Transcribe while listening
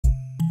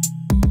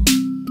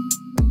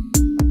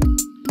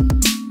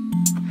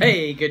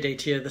Hey, good day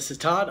to you. This is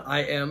Todd.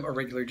 I am a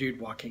regular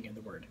dude walking in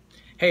the Word.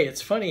 Hey, it's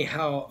funny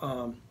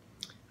how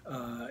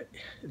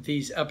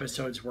these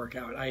episodes work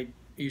out. I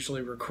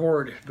usually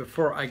record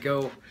before I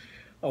go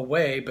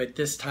away, but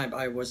this time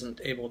I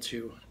wasn't able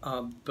to.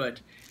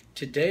 But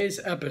today's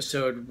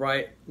episode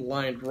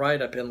lined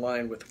right up in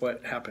line with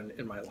what happened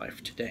in my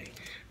life today.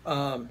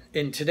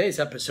 In today's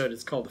episode,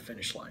 it's called The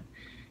Finish Line.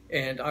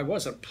 And I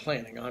wasn't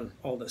planning on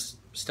all this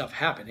stuff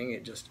happening.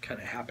 It just kind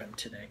of happened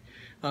today.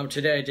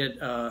 Today I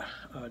did a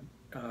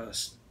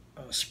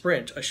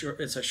sprint.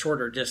 It's a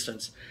shorter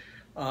distance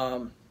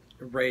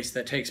race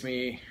that takes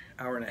me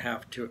an hour and a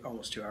half to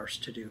almost 2 hours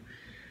to do.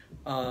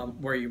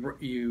 Where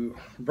you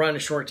run a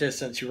short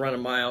distance, you run a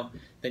mile,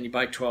 then you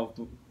bike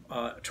 12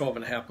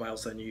 and a half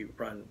miles, then you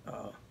run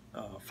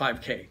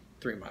 5K,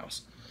 3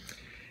 miles.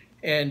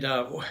 And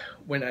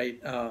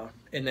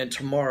and then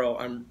tomorrow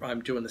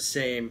I'm doing the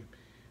same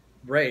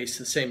race,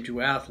 the same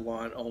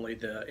duathlon, only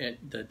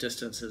the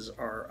distances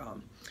are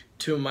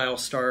 2 mile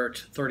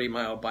start,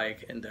 30-mile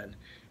bike, and then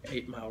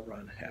 8-mile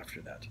run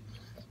after that.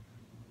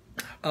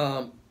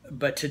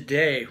 But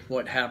today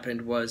what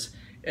happened was,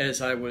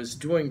 as I was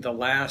doing the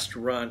last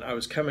run, I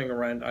was coming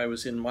around, I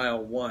was in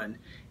mile 1,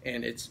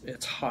 and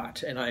it's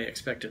hot, and I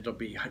expect it'll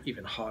be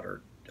even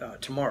hotter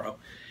tomorrow.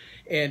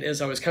 And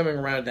as I was coming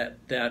around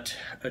that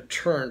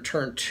turn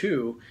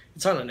 2,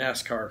 it's on a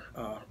NASCAR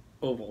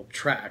oval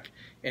track,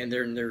 and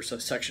there's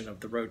a section of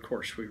the road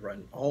course we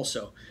run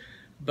also,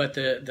 but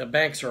the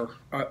banks are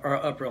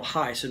up real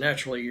high, so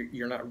naturally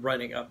you're not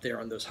running up there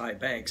on those high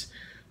banks,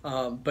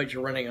 but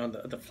you're running on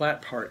the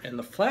flat part, and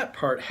the flat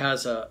part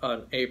has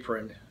an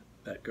apron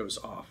that goes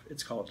off.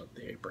 It's called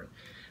the apron.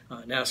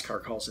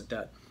 NASCAR calls it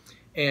that.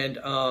 And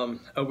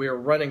we were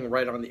running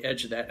right on the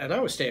edge of that, and I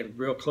was staying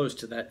real close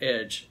to that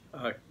edge,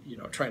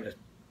 trying to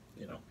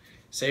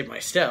save my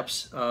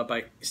steps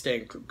by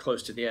staying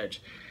close to the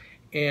edge.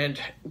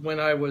 And when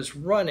I was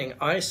running,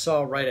 I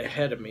saw right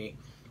ahead of me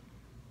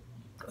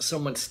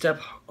someone step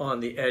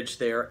on the edge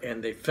there,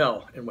 and they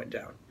fell and went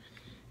down.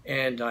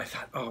 And I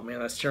thought, oh man,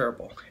 that's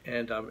terrible.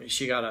 And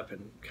she got up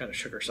and kind of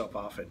shook herself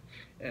off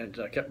and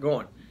kept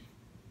going.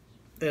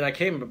 And I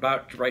came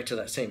about right to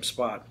that same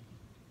spot.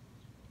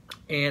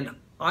 And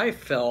I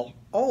fell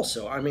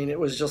also. I mean, it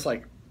was just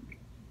like,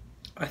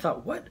 I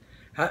thought, what?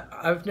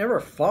 I've never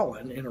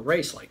fallen in a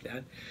race like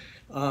that.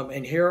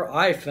 And here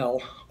I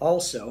fell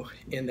also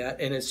in that,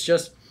 and it's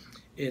just,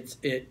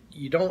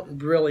 you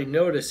don't really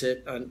notice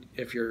it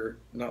if you're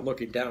not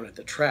looking down at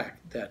the track,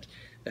 that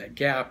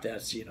gap,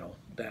 that's,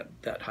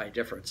 that high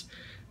difference.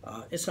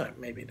 It's not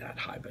maybe that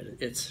high, but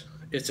it's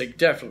a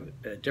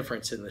definite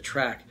difference in the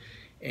track.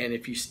 And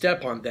if you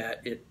step on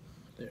that, it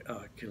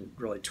can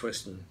really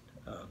twist and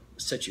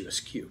set you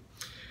askew.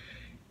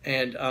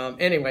 And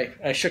anyway,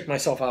 I shook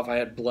myself off. I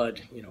had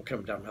blood,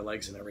 coming down my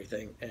legs and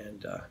everything,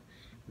 and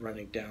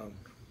running down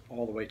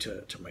all the way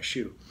to my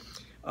shoe.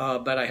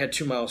 But I had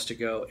 2 miles to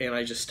go, and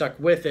I just stuck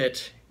with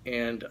it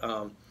and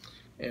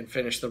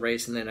finished the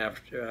race. And then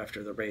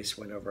after the race,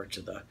 went over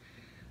to the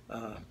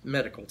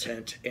medical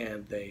tent,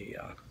 and they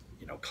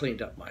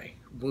cleaned up my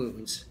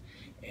wounds,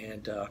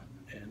 and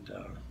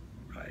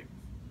I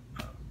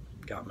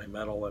got my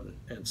medal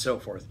and so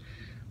forth.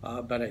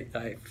 But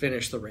I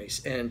finished the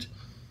race, and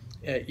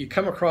you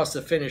come across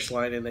the finish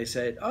line, and they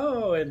say,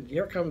 "Oh, and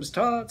here comes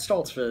Todd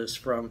Stoltzfus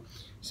from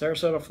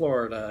Sarasota,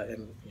 Florida,"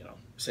 and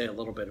say a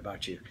little bit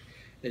about you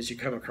as you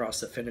come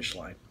across the finish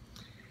line.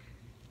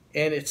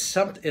 And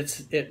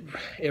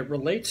it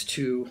relates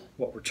to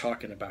what we're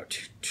talking about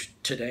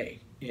today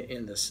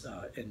in this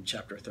in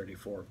chapter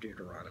 34 of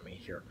Deuteronomy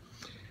here.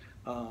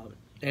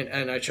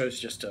 And I chose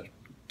just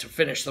to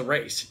finish the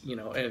race,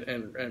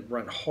 and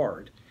run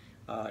hard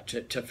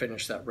to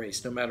finish that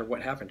race, no matter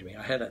what happened to me.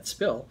 I had that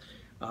spill,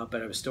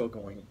 but I was still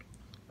going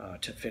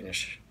to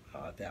finish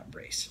that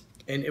race.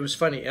 And it was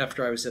funny,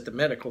 after I was at the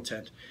medical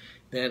tent,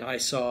 then I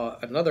saw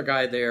another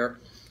guy there,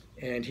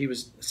 and he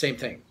was, same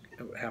thing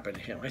happened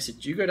to him. I said,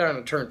 "Did you go down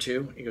to turn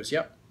 2? He goes,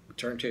 "Yep,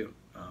 turn 2.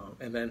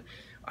 And then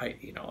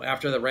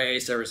after the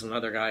race, there was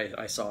another guy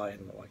I saw,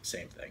 and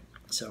same thing.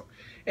 So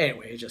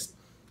anyway, just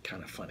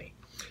kind of funny.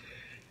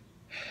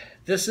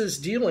 This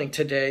is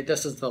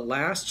the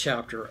last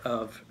chapter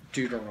of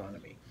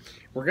Deuteronomy.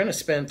 We're going to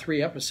spend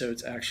 3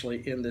 episodes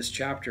actually in this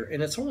chapter,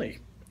 and it's only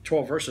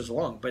 12 verses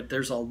long, but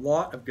there's a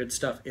lot of good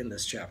stuff in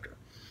this chapter.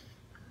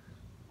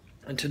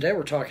 And today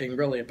we're talking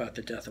really about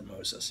the death of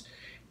Moses.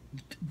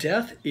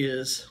 Death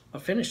is a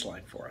finish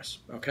line for us,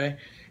 okay?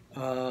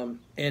 And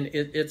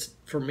it's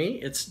for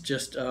me, it's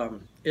just,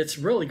 it's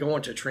really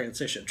going to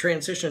transition.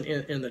 Transition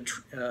in the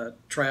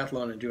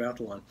triathlon and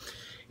duathlon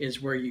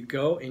is where you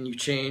go and you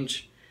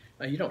change.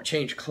 You don't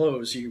change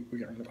clothes.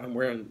 I'm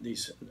wearing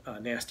these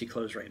nasty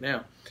clothes right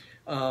now.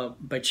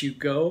 But you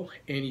go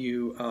and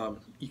you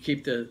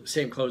keep the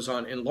same clothes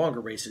on. In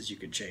longer races, you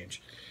could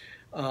change.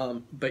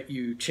 But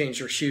you change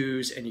your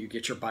shoes and you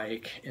get your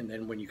bike, and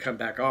then when you come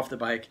back off the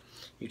bike,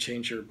 you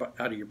change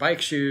out of your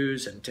bike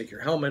shoes and take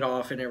your helmet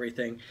off and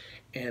everything,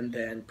 and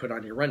then put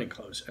on your running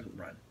clothes and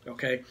run.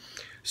 Okay,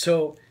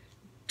 so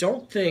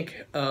don't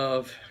think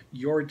of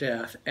your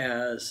death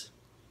as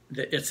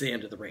it's the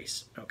end of the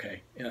race.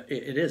 Okay,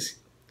 it is,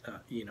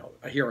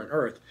 here on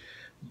Earth,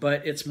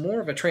 but it's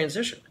more of a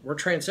transition. We're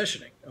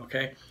transitioning.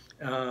 Okay,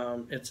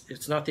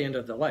 it's not the end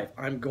of the life.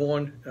 I'm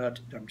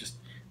just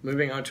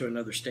moving on to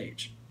another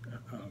stage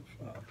of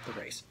the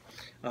race.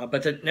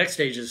 But the next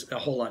stage is a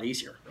whole lot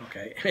easier.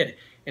 Okay,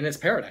 and it's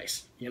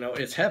paradise.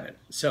 It's heaven.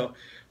 So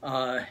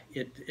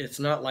it's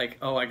not like,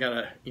 oh, I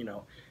gotta,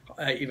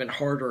 even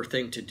harder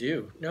thing to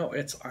do. No,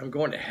 I'm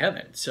going to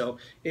heaven. So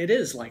it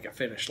is like a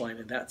finish line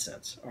in that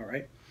sense. All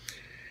right.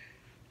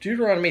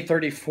 Deuteronomy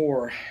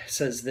 34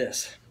 says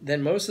this: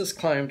 Then Moses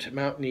climbed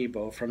Mount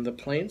Nebo from the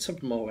plains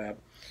of Moab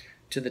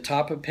to the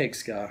top of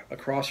Pisgah,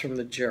 across from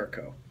the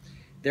Jericho.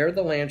 There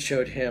the land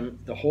showed him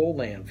the whole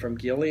land, from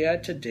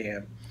Gilead to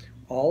Dan,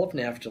 all of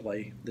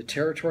Naphtali, the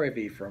territory of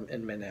Ephraim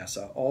and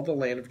Manasseh, all the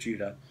land of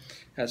Judah,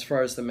 as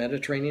far as the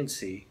Mediterranean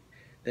Sea,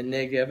 the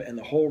Negev, and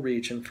the whole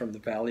region from the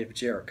valley of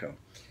Jericho,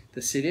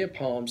 the city of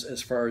palms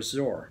as far as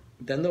Zor.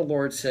 Then the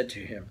Lord said to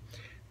him,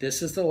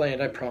 This is the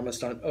land I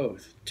promised on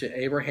oath to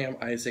Abraham,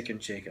 Isaac, and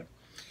Jacob.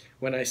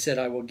 When I said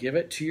I will give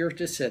it to your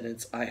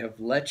descendants, I have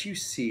let you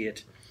see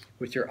it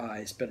with your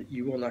eyes, but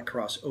you will not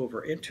cross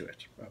over into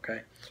it.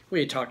 Okay,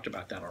 we talked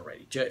about that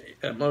already.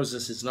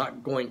 Moses is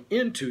not going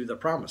into the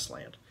promised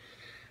land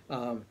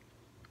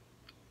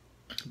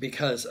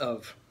because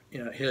of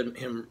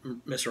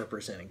him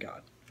misrepresenting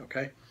God.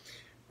 Okay,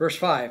 verse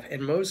 5: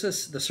 And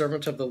Moses, the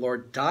servant of the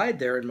Lord, died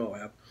there in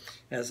Moab,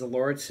 as the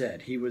Lord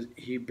said.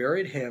 He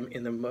buried him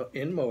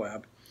in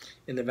Moab,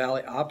 in the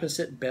valley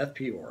opposite Beth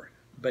Peor.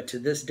 But to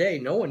this day,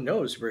 no one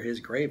knows where his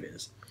grave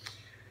is.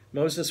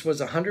 Moses was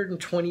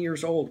 120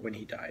 years old when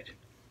he died.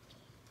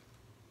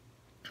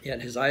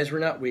 Yet his eyes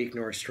were not weak,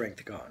 nor his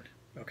strength gone.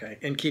 Okay,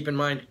 and keep in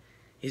mind,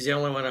 he's the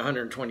only one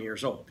 120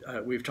 years old.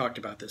 We've talked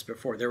about this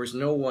before. There was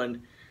no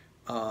one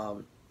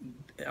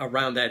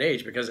around that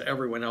age, because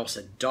everyone else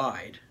had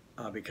died,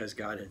 because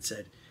God had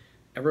said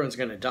everyone's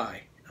going to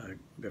die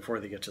before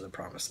they get to the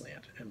promised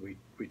land. And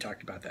we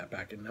talked about that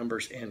back in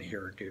Numbers and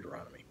here in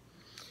Deuteronomy.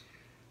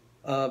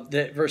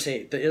 Verse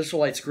 8: The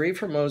Israelites grieved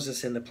for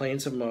Moses in the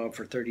plains of Moab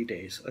for 30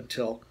 days,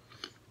 until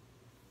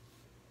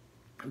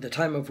the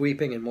time of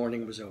weeping and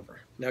mourning was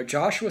over. Now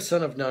Joshua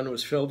son of Nun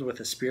was filled with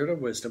the spirit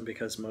of wisdom,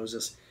 because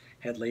Moses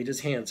had laid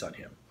his hands on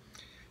him.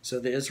 So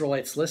the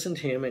Israelites listened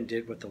to him and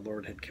did what the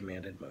Lord had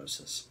commanded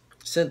Moses.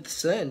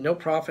 Since then, no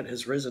prophet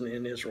has risen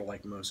in Israel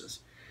like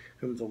Moses,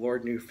 whom the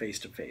Lord knew face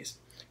to face,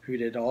 who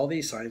did all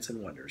these signs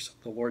and wonders.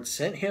 The Lord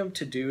sent him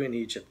to do in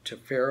Egypt to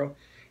Pharaoh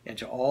and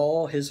to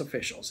all his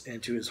officials,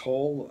 and to his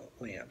whole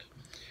land.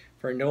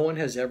 For no one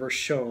has ever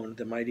shown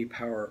the mighty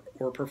power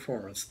or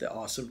performance, the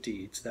awesome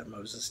deeds that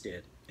Moses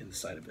did in the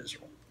sight of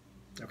Israel.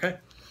 Okay?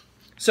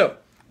 So,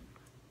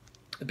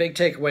 the big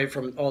takeaway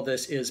from all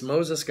this is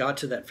Moses got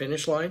to that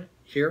finish line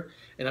here,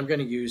 and I'm going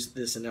to use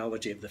this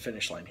analogy of the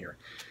finish line here.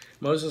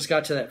 Moses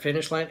got to that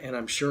finish line, and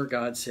I'm sure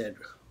God said,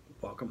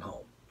 welcome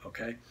home,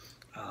 okay?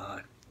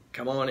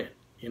 Come on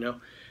in,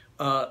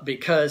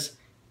 because...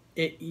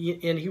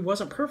 and he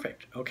wasn't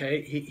perfect,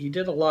 okay? He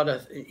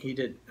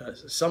did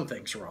some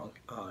things wrong.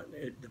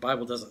 The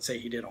Bible doesn't say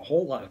he did a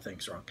whole lot of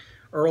things wrong.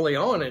 Early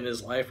on in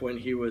his life, when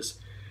he was,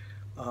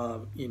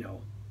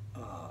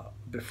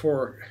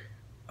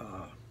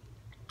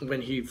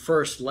 when he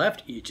first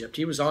left Egypt,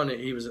 he was on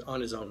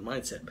his own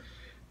mindset.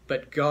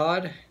 But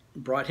God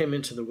brought him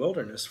into the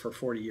wilderness for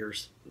 40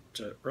 years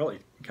to really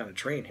kind of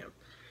train him.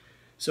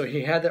 So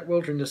he had that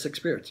wilderness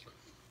experience.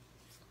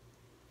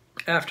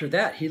 After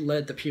that, he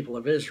led the people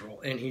of Israel,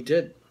 and he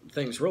did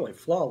things really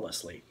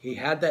flawlessly. He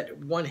had that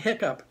one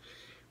hiccup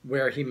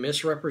where he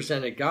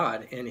misrepresented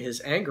God, and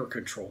his anger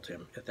controlled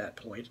him at that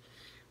point.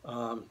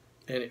 And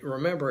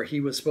remember, he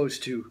was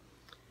supposed to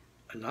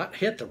not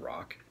hit the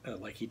rock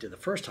like he did the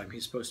first time.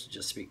 He's supposed to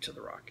just speak to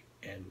the rock.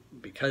 And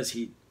because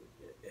he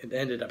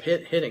ended up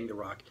hitting the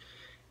rock,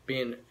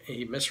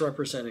 he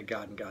misrepresented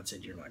God, and God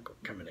said, you're not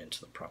coming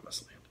into the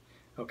promised land.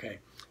 Okay,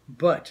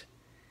 but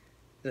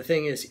the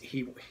thing is,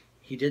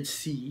 he did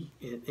see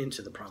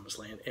into the promised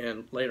land,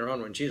 and later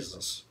on when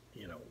Jesus,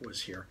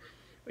 was here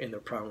in the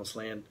promised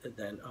land,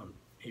 then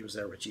he was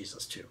there with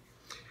Jesus too.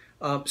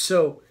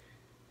 So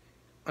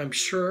I'm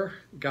sure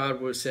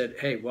God was said,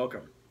 hey,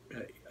 welcome.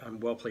 I'm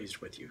well pleased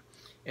with you.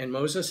 And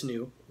Moses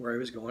knew where he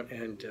was going,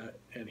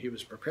 and he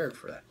was prepared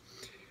for that.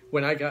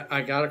 When I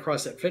got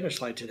across that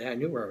finish line today, I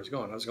knew where I was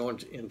going. I was going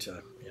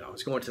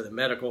to the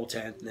medical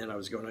tent, and then I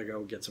was going to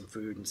go get some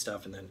food and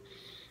stuff, and then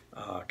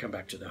come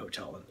back to the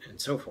hotel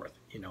and so forth.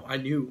 I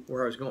knew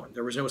where I was going.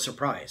 There was no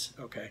surprise,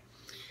 okay?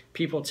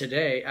 People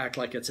today act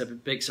like it's a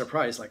big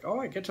surprise, like, oh,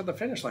 I get to the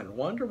finish line.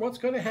 Wonder what's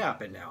going to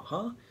happen now,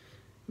 huh?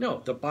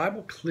 No, the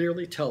Bible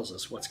clearly tells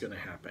us what's going to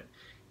happen.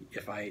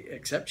 If I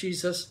accept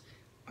Jesus,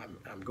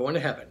 I'm going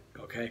to heaven,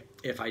 okay?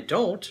 If I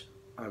don't,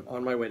 I'm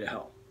on my way to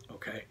hell,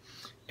 okay?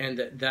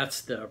 And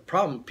that's the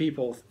problem.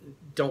 People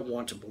don't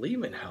want to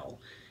believe in hell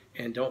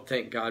and don't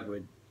think God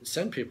would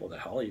send people to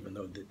hell, even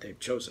though they've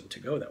chosen to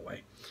go that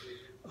way.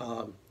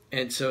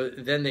 And so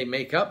then they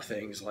make up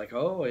things like,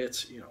 oh,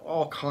 it's,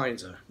 all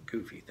kinds of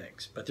goofy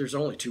things. But there's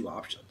only two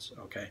options,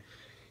 okay?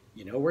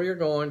 You know where you're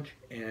going,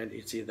 and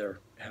it's either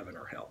heaven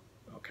or hell,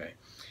 okay?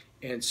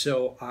 And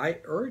so I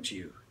urge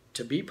you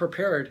to be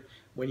prepared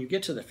when you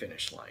get to the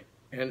finish line.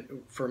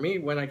 And for me,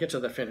 when I get to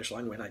the finish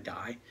line, when I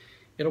die,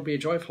 it'll be a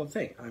joyful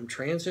thing. I'm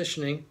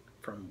transitioning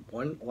from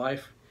one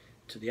life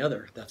to the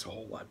other. That's a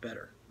whole lot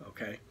better,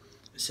 okay?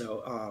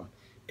 So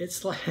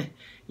it's like,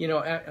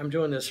 I'm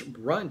doing this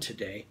run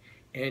today,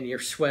 and you're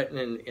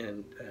sweating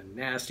and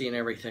nasty and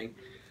everything.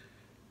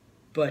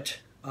 But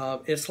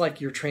it's like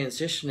you're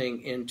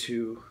transitioning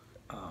into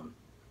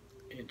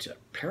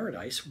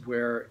paradise,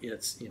 where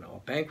it's a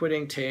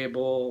banqueting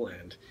table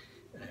and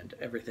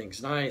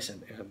everything's nice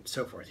and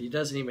so forth. It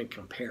doesn't even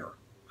compare.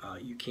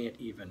 You can't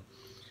even,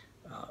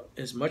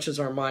 as much as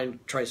our mind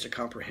tries to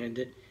comprehend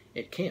it,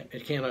 it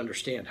can't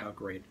understand how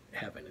great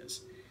heaven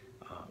is.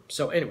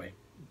 So anyway,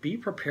 be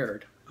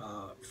prepared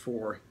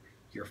for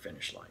your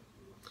finish line.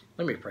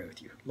 Let me pray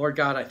with you. Lord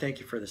God, I thank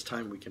you for this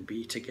time we can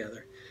be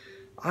together.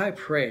 I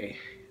pray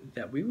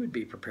that we would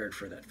be prepared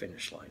for that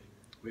finish line.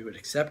 We would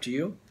accept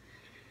you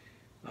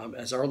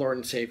as our Lord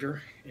and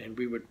Savior, and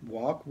we would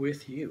walk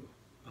with you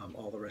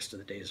all the rest of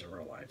the days of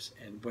our lives.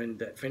 And when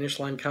that finish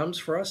line comes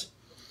for us,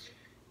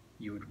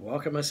 you would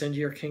welcome us into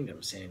your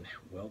kingdom, saying,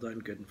 well done,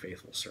 good and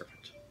faithful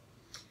servant.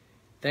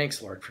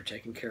 Thanks, Lord, for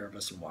taking care of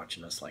us and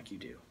watching us like you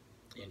do.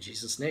 In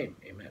Jesus' name,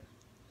 amen.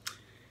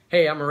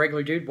 Hey, I'm a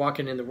regular dude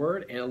walking in the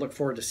Word, and I look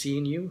forward to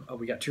seeing you.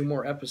 We got 2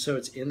 more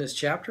episodes in this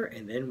chapter,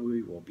 and then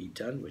we will be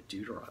done with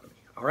Deuteronomy.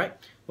 All right,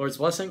 Lord's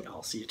blessing.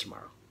 I'll see you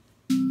tomorrow.